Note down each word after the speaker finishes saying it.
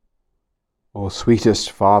O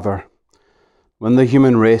sweetest Father, when the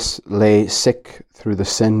human race lay sick through the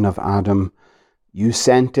sin of Adam, you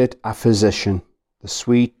sent it a physician, the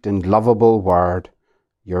sweet and lovable Word,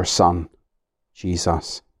 your Son,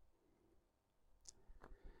 Jesus.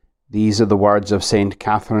 These are the words of Saint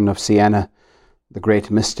Catherine of Siena, the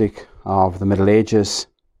great mystic of the Middle Ages.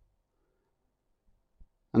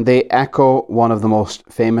 And they echo one of the most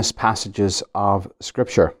famous passages of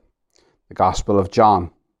Scripture, the Gospel of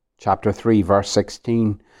John, chapter 3, verse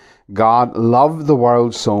 16. God loved the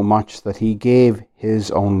world so much that he gave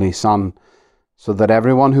his only Son, so that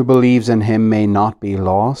everyone who believes in him may not be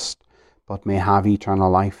lost, but may have eternal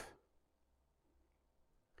life.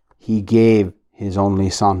 He gave his only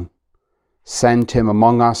Son, sent him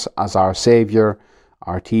among us as our Saviour,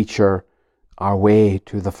 our teacher, our way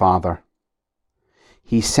to the Father.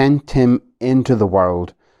 He sent him into the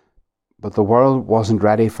world, but the world wasn't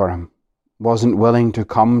ready for him, wasn't willing to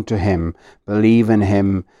come to him, believe in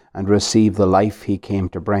him, and receive the life he came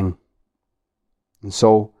to bring. And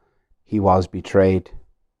so he was betrayed.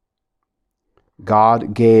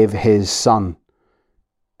 God gave his Son,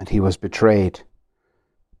 and he was betrayed.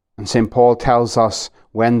 And St. Paul tells us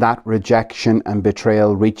when that rejection and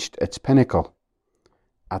betrayal reached its pinnacle,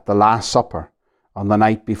 at the Last Supper, on the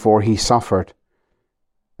night before he suffered,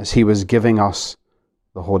 as he was giving us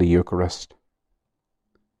the Holy Eucharist.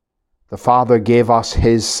 The Father gave us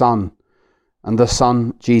his Son, and the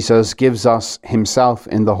Son, Jesus, gives us himself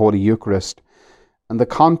in the Holy Eucharist. And the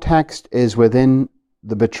context is within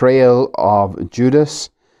the betrayal of Judas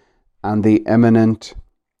and the imminent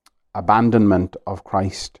abandonment of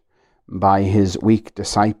Christ by his weak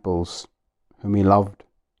disciples whom he loved.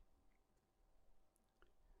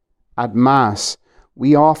 At Mass,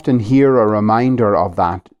 we often hear a reminder of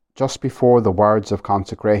that just before the words of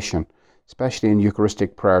consecration, especially in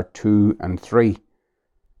Eucharistic Prayer 2 and 3.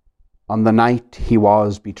 On the night he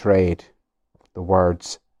was betrayed, the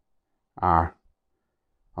words are,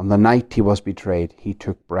 on the night he was betrayed, he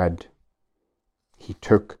took bread. He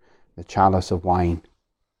took the chalice of wine.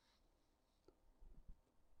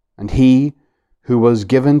 And he, who was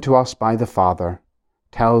given to us by the Father,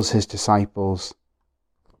 tells his disciples,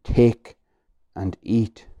 take and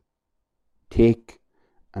eat, take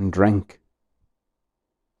and drink.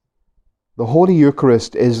 The Holy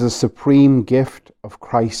Eucharist is the supreme gift of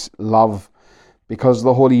Christ's love, because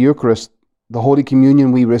the Holy Eucharist, the Holy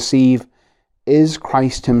Communion we receive, is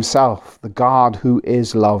Christ himself, the God who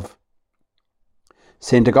is love.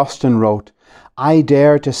 St. Augustine wrote, I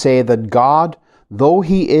dare to say that God, though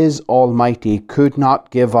he is almighty, could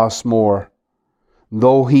not give us more.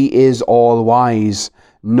 Though he is all-wise,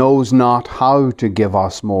 knows not how to give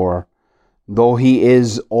us more. Though he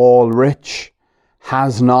is all-rich,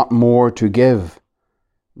 has not more to give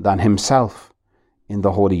than himself in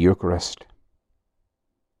the Holy Eucharist.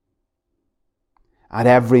 At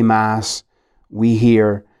every Mass, we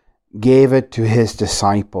hear, gave it to his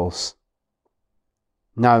disciples.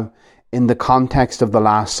 Now, in the context of the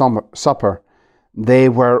Last Supper, they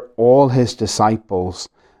were all his disciples,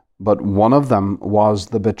 but one of them was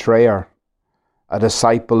the betrayer, a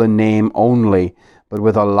disciple in name only, but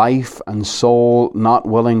with a life and soul not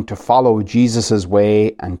willing to follow Jesus'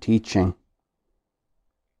 way and teaching.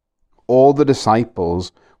 All the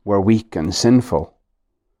disciples were weak and sinful.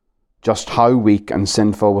 Just how weak and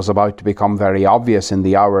sinful was about to become very obvious in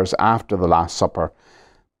the hours after the Last Supper.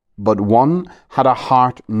 But one had a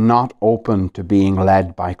heart not open to being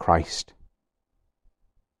led by Christ.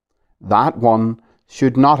 That one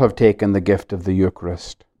should not have taken the gift of the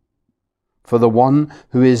Eucharist. For the one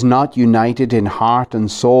who is not united in heart and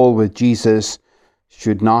soul with Jesus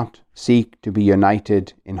should not seek to be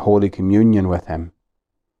united in Holy Communion with him.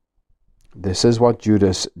 This is what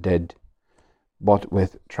Judas did, but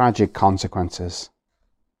with tragic consequences.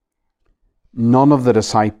 None of the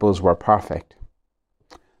disciples were perfect.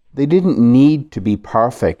 They didn't need to be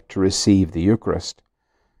perfect to receive the Eucharist.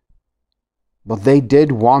 But they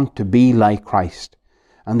did want to be like Christ,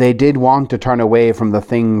 and they did want to turn away from the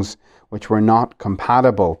things which were not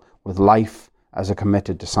compatible with life as a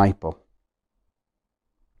committed disciple.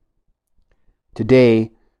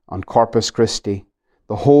 Today, on Corpus Christi,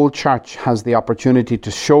 the whole Church has the opportunity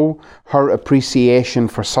to show her appreciation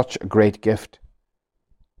for such a great gift.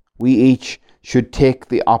 We each should take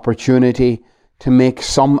the opportunity to make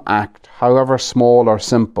some act, however small or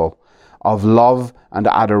simple, of love and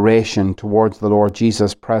adoration towards the Lord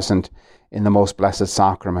Jesus present in the most blessed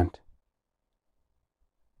sacrament.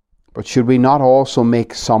 But should we not also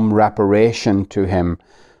make some reparation to him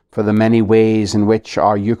for the many ways in which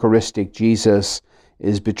our Eucharistic Jesus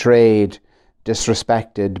is betrayed,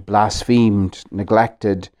 disrespected, blasphemed,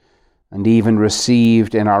 neglected, and even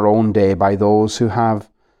received in our own day by those who have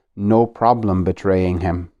no problem betraying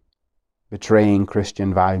him, betraying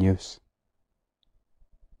Christian values.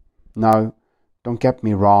 Now, don't get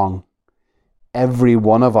me wrong. Every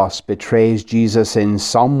one of us betrays Jesus in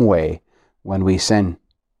some way when we sin.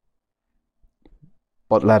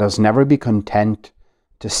 But let us never be content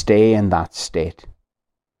to stay in that state.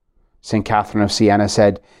 St. Catherine of Siena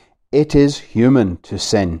said, "It is human to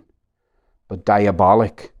sin, but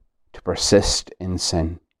diabolic to persist in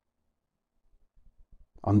sin."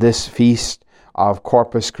 On this feast of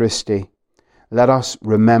Corpus Christi, let us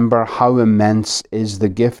remember how immense is the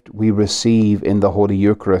gift we receive in the Holy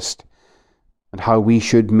Eucharist, and how we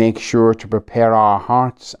should make sure to prepare our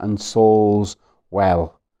hearts and souls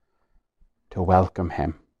well to welcome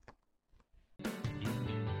him.